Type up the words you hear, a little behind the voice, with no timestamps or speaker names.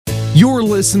You're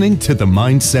listening to The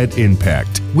Mindset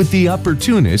Impact with the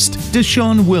opportunist,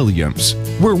 Deshaun Williams,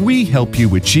 where we help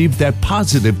you achieve that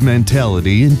positive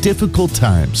mentality in difficult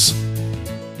times.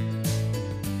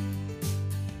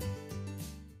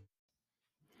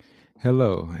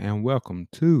 Hello, and welcome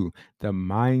to The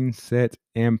Mindset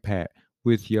Impact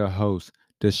with your host,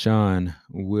 Deshaun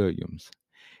Williams.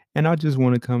 And I just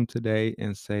want to come today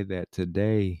and say that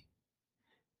today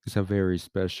is a very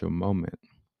special moment.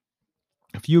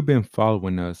 If you've been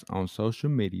following us on social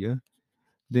media,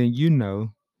 then you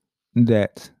know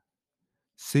that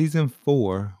season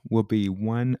 4 will be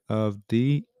one of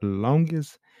the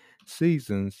longest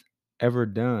seasons ever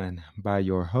done by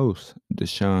your host,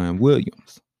 Deshaun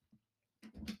Williams.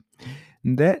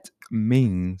 That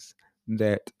means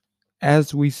that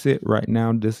as we sit right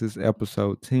now, this is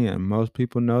episode 10. Most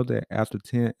people know that after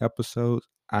 10 episodes,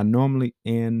 I normally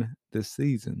end the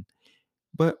season.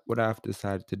 But what I've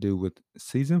decided to do with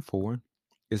season 4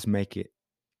 is make it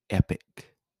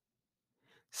epic.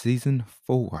 Season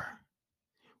 4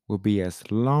 will be as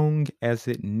long as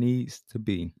it needs to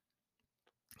be.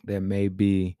 There may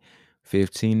be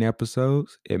 15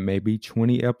 episodes, it may be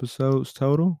 20 episodes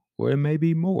total, or it may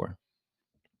be more.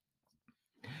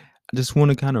 I just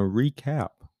want to kind of recap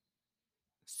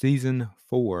season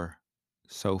 4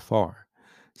 so far.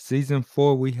 Season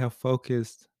 4, we have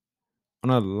focused on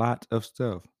a lot of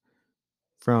stuff,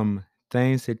 from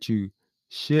things that you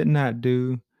should not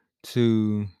do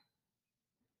to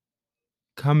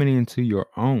coming into your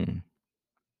own.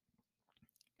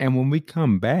 And when we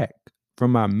come back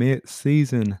from our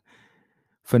mid-season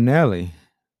finale,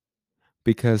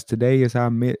 because today is our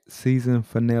mid-season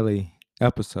finale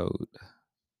episode,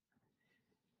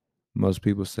 most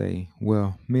people say,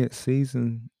 well,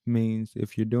 mid-season means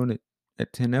if you're doing it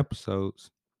at 10 episodes,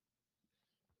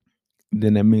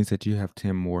 then that means that you have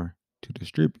 10 more to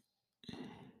distribute.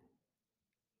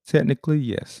 Technically,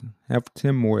 yes, have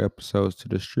 10 more episodes to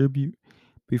distribute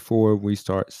before we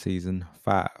start season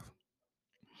 5.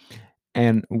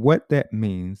 And what that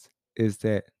means is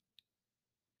that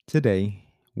today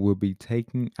we'll be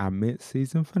taking our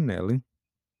mid-season finale,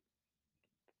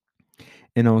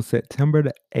 and on September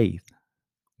the 8th,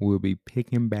 we'll be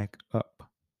picking back up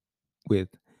with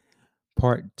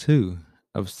part 2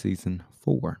 of season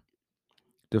 4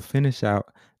 to finish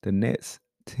out the next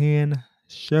 10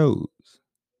 shows.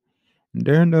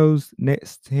 During those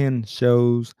next 10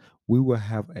 shows, we will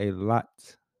have a lot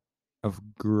of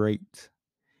great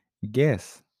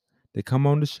guests that come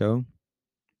on the show.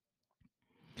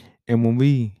 And when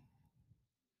we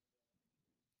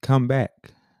come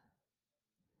back,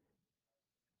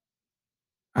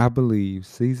 I believe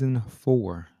season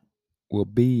 4 will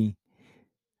be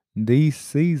the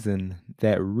season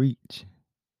that reach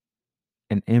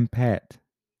and impact,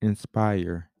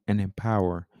 inspire, and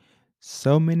empower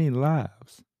so many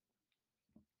lives.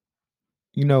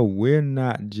 You know, we're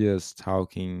not just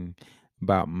talking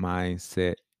about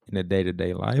mindset in a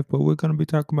day-to-day life, but we're going to be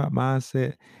talking about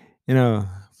mindset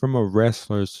from a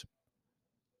wrestler's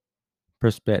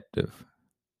perspective.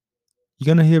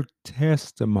 You're going to hear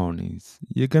testimonies.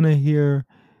 You're going to hear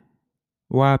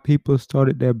why people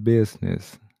started their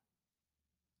business.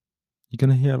 You're going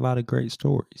to hear a lot of great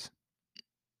stories.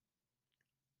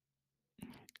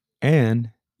 And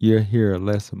you'll hear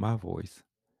less of my voice.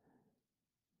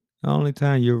 The only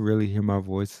time you'll really hear my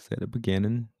voice is at the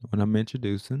beginning when I'm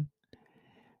introducing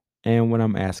and when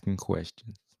I'm asking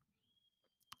questions.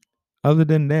 Other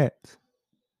than that,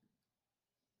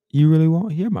 you really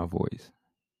won't hear my voice.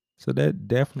 So that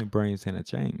definitely brings in a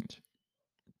change.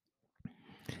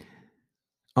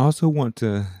 I also want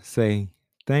to say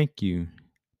thank you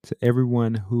to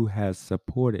everyone who has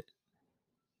supported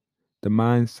the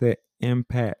Mindset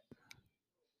Impact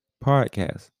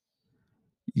podcast.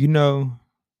 You know,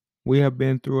 we have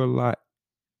been through a lot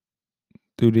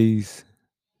through this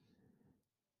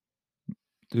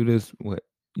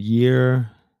year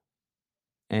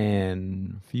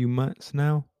and few months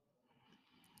now.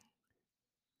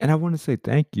 And I want to say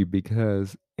thank you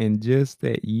because in just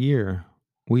that year,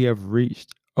 we have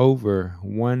reached over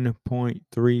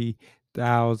 1.3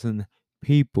 thousand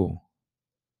people.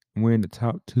 We're in the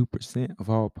top 2%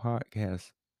 of all podcasts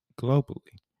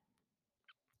globally.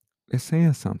 It's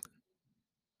saying something.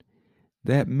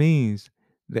 That means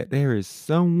that there is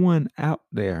someone out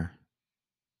there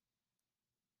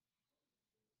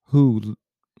whose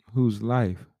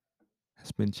life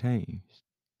has been changed,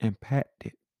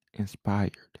 impacted,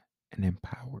 inspired, and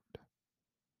empowered.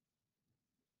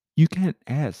 You can't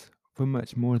ask for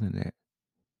much more than that.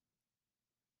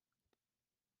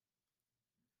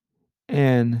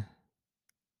 And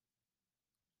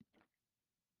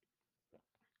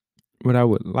What I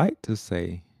would like to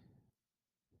say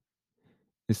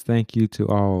is thank you to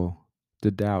all the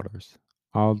doubters,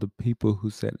 all the people who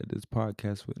said that this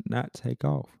podcast would not take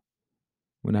off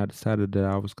when I decided that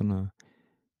I was going to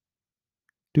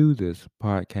do this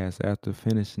podcast after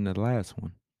finishing the last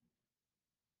one.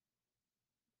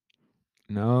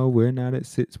 No, we're not at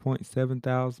 6.7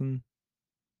 thousand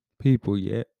people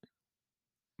yet,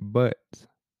 but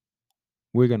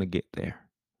we're going to get there.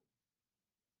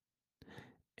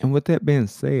 And with that being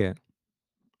said,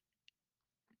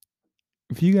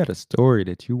 if you got a story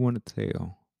that you want to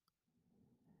tell,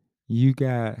 you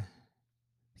got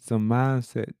some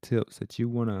mindset tips that you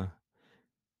want to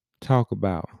talk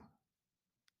about,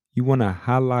 you want to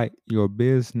highlight your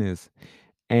business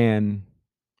and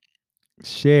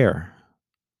share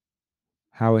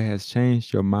how it has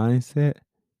changed your mindset,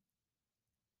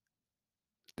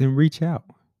 then reach out.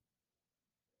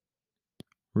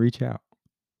 Reach out.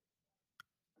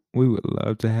 We would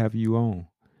love to have you on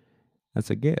as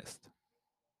a guest.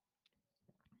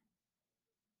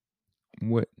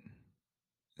 What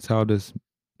is all this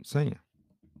saying?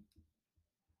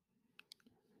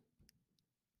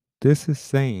 This is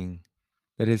saying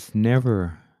that it's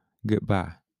never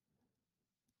goodbye.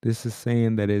 This is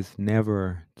saying that it's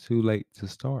never too late to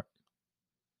start.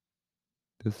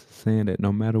 This is saying that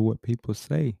no matter what people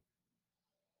say,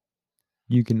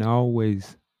 you can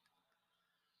always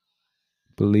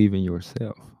believe in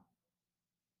yourself.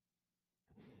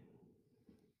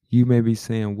 You may be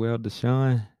saying, well,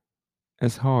 Deshaun,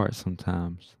 it's hard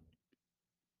sometimes.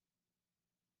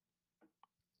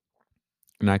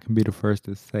 And I can be the first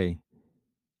to say,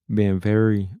 being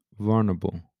very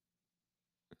vulnerable.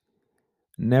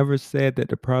 Never said that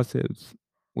the process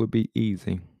would be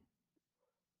easy.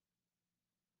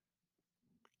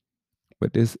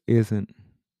 But this isn't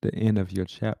the end of your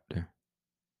chapter.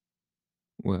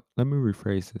 Well, let me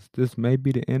rephrase this. This may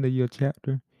be the end of your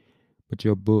chapter, but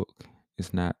your book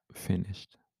is not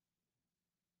finished.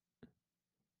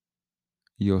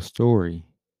 Your story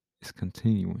is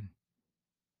continuing.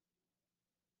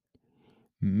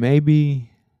 Maybe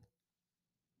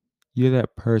you're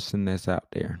that person that's out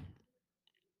there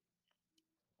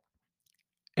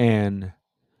and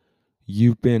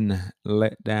you've been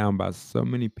let down by so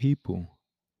many people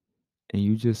and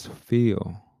you just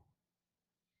feel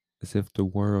as if the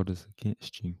world is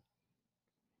against you.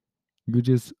 You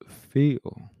just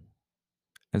feel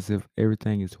as if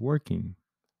everything is working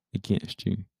against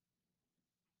you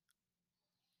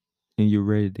and you're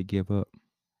ready to give up.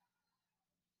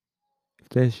 If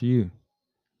that's you,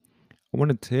 I want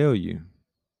to tell you,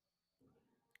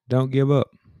 don't give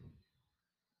up.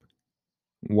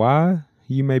 Why?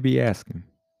 You may be asking.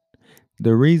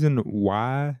 The reason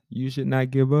why you should not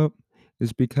give up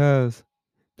is because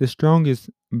the strongest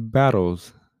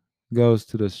battles goes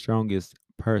to the strongest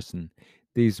person.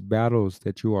 These battles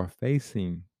that you are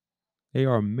facing, they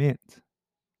are meant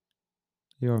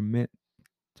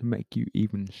to make you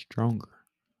even stronger.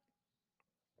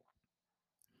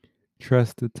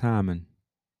 Trust the timing.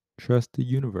 Trust the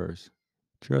universe.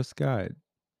 Trust God.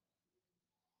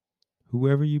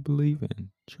 Whoever you believe in,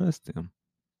 trust them.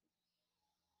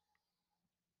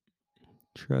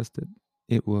 Trust that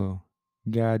it will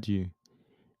guide you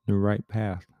the right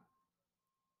path.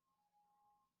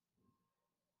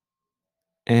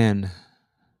 And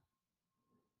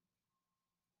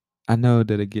I know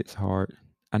that it gets hard.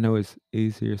 I know it's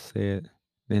easier said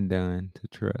than done to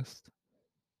trust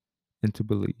and to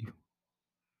believe.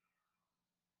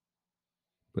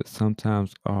 But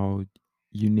sometimes all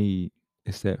you need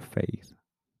is that faith.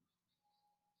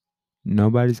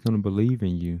 Nobody's going to believe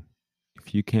in you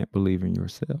if you can't believe in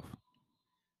yourself.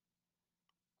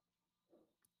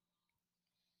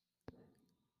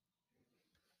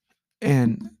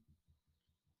 And,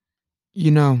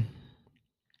 you know,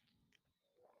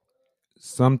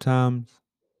 sometimes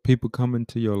people come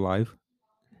into your life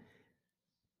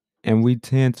and we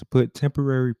tend to put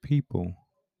temporary people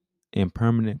in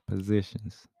permanent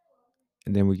positions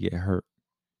and then we get hurt.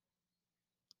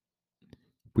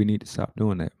 We need to stop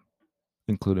doing that,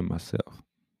 including myself.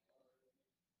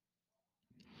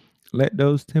 Let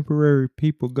those temporary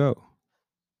people go.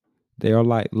 They are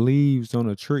like leaves on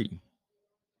a tree.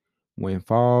 When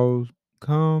fall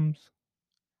comes,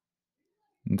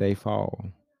 they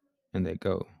fall and they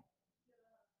go.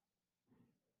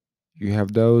 You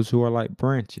have those who are like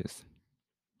branches.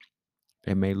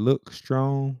 They may look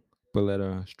strong, but let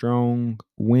a strong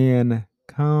wind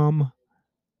come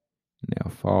and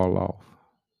they'll fall off.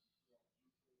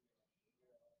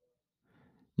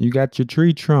 You got your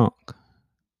tree trunk.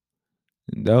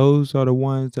 And those are the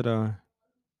ones that are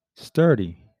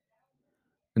sturdy.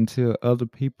 until other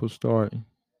people start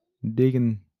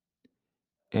digging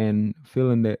and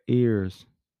filling their ears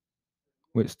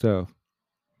with stuff,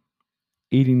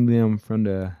 eating them from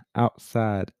the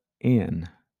outside in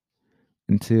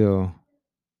until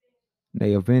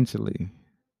they eventually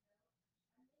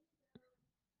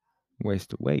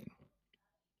waste away.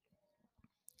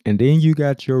 And then you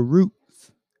got your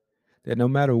roots that no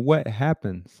matter what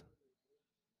happens,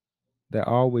 they'll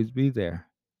always be there.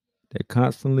 They're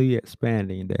constantly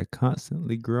expanding, they're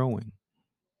constantly growing.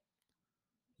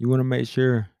 You want to make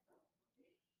sure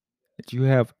that you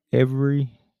have it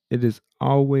is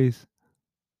always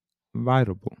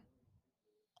vital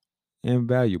and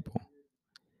valuable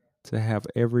to have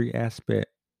every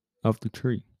aspect of the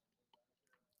tree: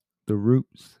 the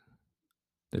roots,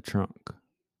 the trunk,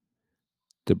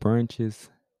 the branches,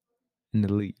 and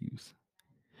the leaves.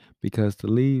 Because the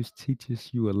leaves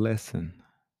teaches you a lesson.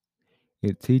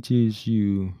 It teaches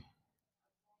you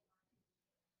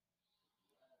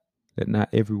that not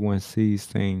everyone sees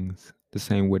things the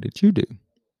same way that you do.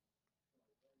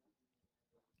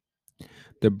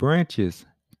 The branches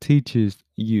teaches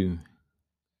you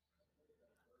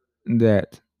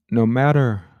that no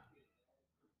matter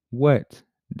what,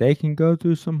 they can go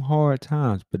through some hard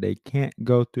times, but they can't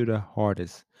go through the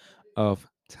hardest of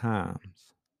times.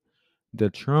 The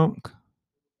trunk,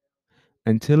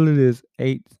 until it is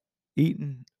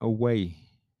eaten away,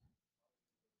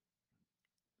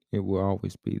 it will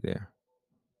always be there.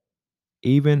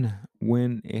 Even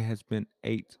when it has been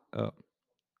ate up,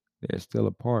 there's still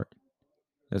a part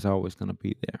that's always going to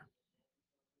be there.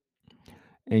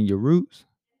 And your roots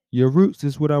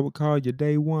is what I would call your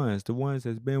day ones, the ones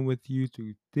that's been with you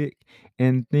through thick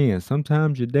and thin.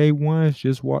 Sometimes your day ones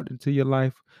just walked into your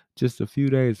life just a few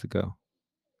days ago.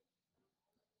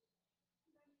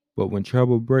 But when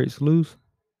trouble breaks loose,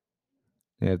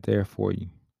 they're there for you.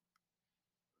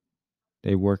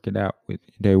 They work it out with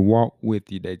you. They walk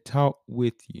with you. They talk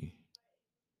with you.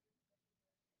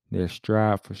 They're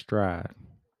stride for stride.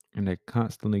 And they're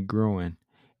constantly growing.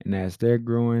 And as they're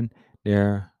growing,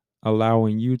 they're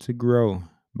allowing you to grow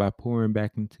by pouring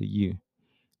back into you.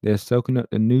 They're soaking up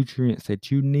the nutrients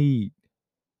that you need.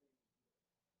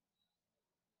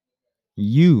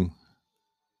 You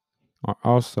are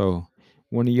also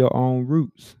one of your own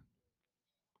roots.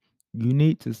 You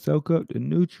need to soak up the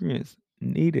nutrients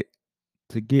needed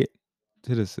to get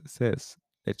to the success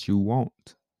that you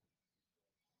want.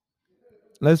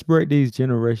 Let's break these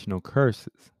generational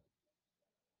curses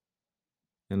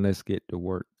and let's get to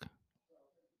work.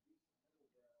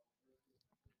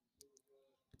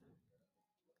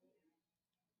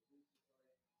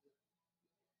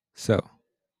 So,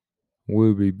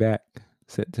 we'll be back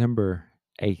September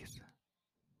 8th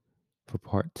for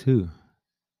part 2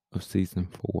 of season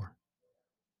 4.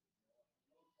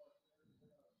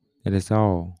 That is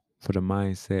all for the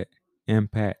Mindset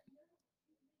Impact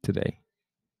today.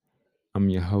 I'm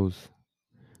your host,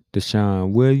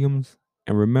 Deshaun Williams.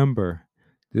 And remember,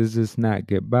 this is not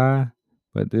goodbye,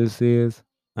 but this is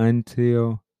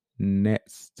until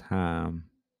next time.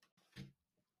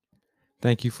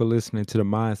 Thank you for listening to the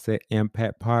Mindset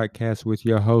Impact Podcast with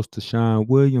your host, Deshaun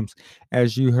Williams.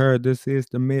 As you heard, this is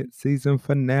the mid-season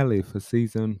finale for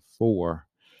season 4.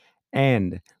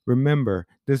 And remember,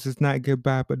 this is not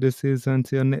goodbye, but this is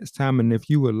until next time. And if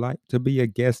you would like to be a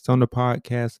guest on the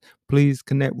podcast, please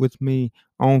connect with me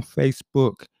on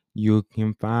Facebook. You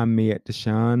can find me at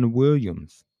Deshaun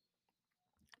Williams.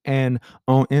 And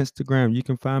on Instagram, you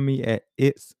can find me at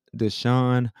It's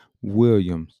Deshaun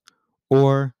Williams.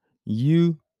 Or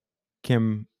you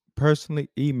can personally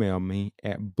email me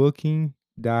at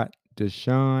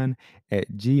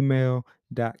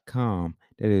booking.deshaun@gmail.com.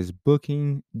 That is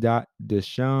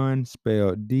booking.deshaun,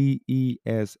 spelled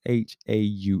DESHAUN,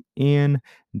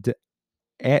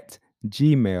 at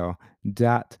gmail.com.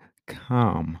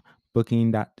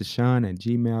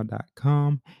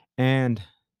 Booking.deshaun@gmail.com. And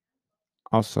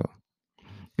also,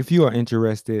 if you are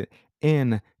interested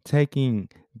in taking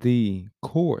the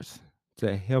course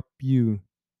to help you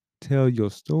tell your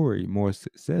story more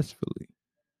successfully,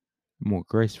 more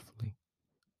gracefully,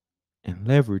 and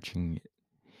leveraging it,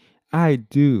 I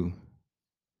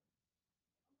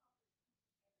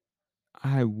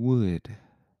would,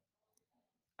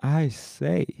 I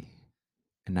say,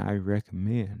 and I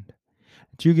recommend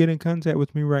that you get in contact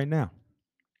with me right now.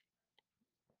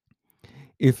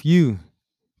 If you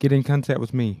get in contact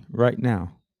with me right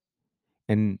now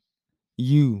and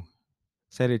you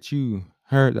say that you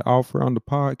heard the offer on the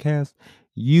podcast,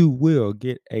 you will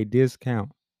get a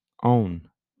discount on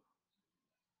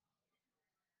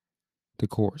the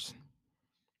course.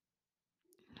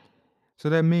 So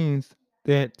that means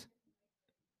that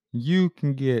you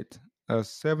can get a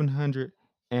 $750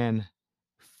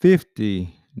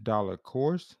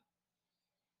 course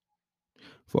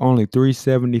for only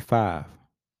 $375.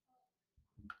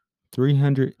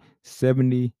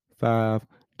 $375.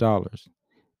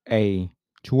 A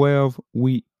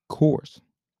 12-week course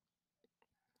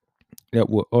that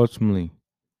will ultimately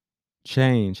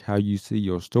change how you see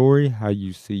your story, how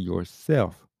you see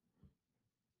yourself,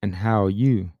 and how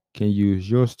you can use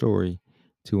your story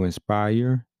to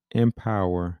inspire,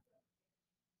 empower,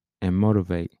 and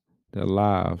motivate the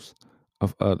lives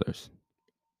of others.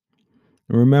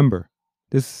 Remember,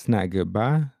 this is not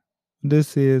goodbye.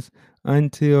 This is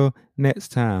until next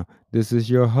time. This is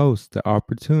your host, the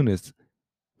opportunist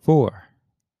for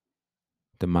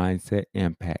the Mindset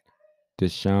Impact,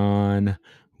 Deshaun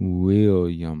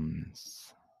Williams.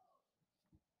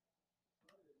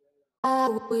 I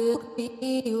will be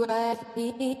right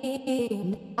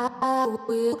here. I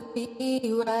will be right here. I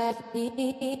will be right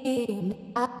here.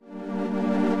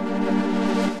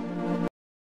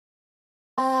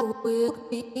 I will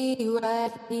be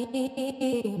right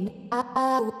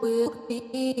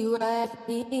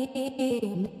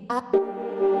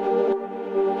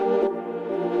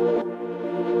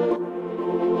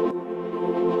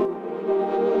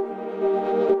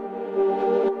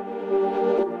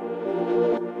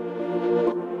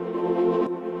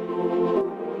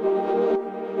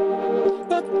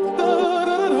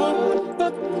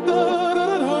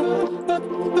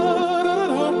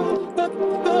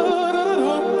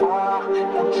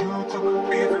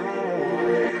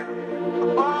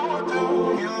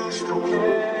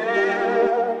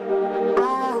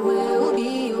I will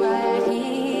be right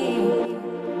here.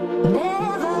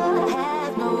 Never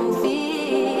have no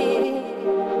fear.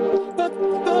 I will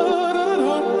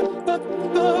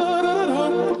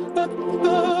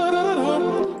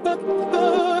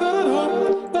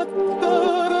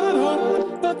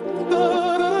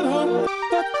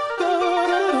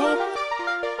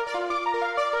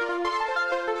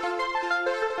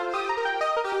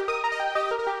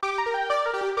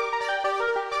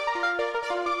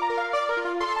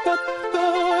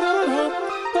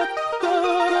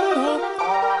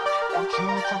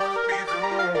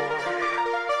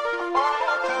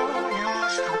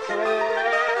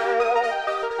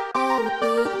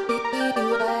be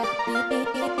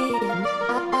right here.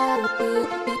 I will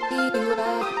be right here.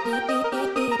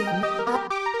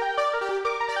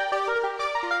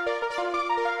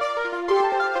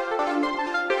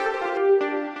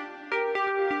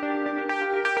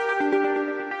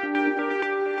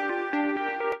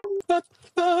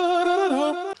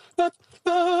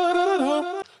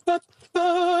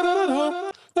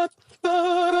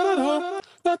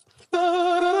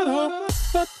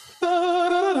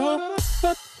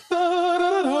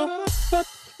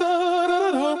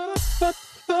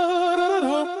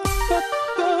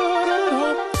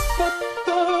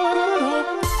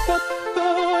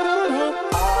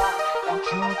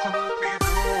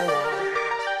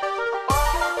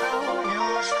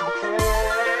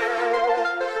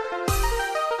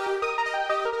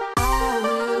 I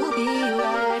will be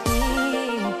right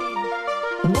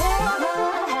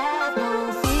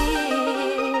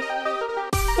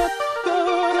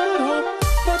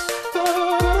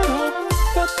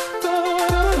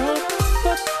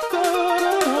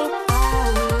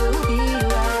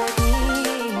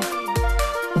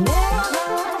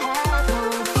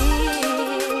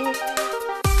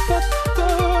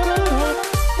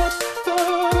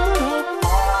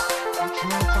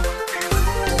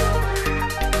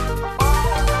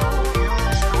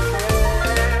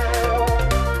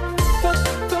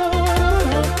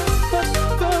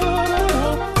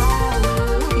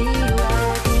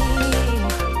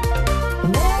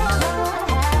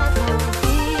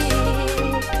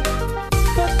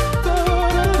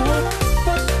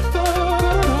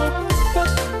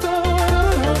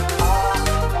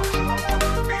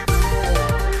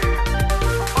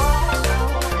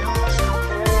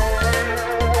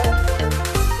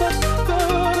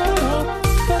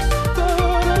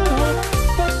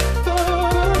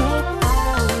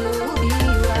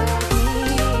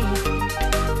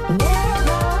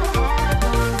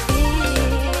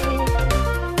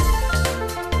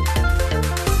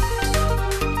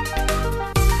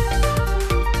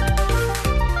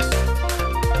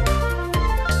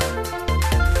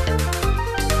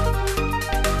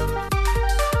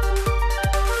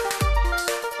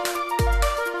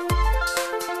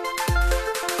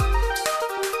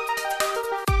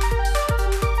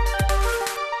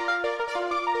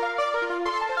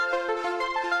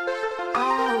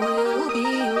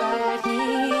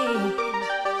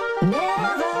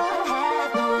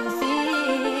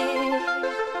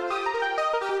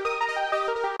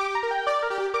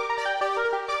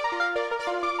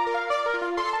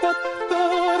What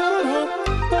the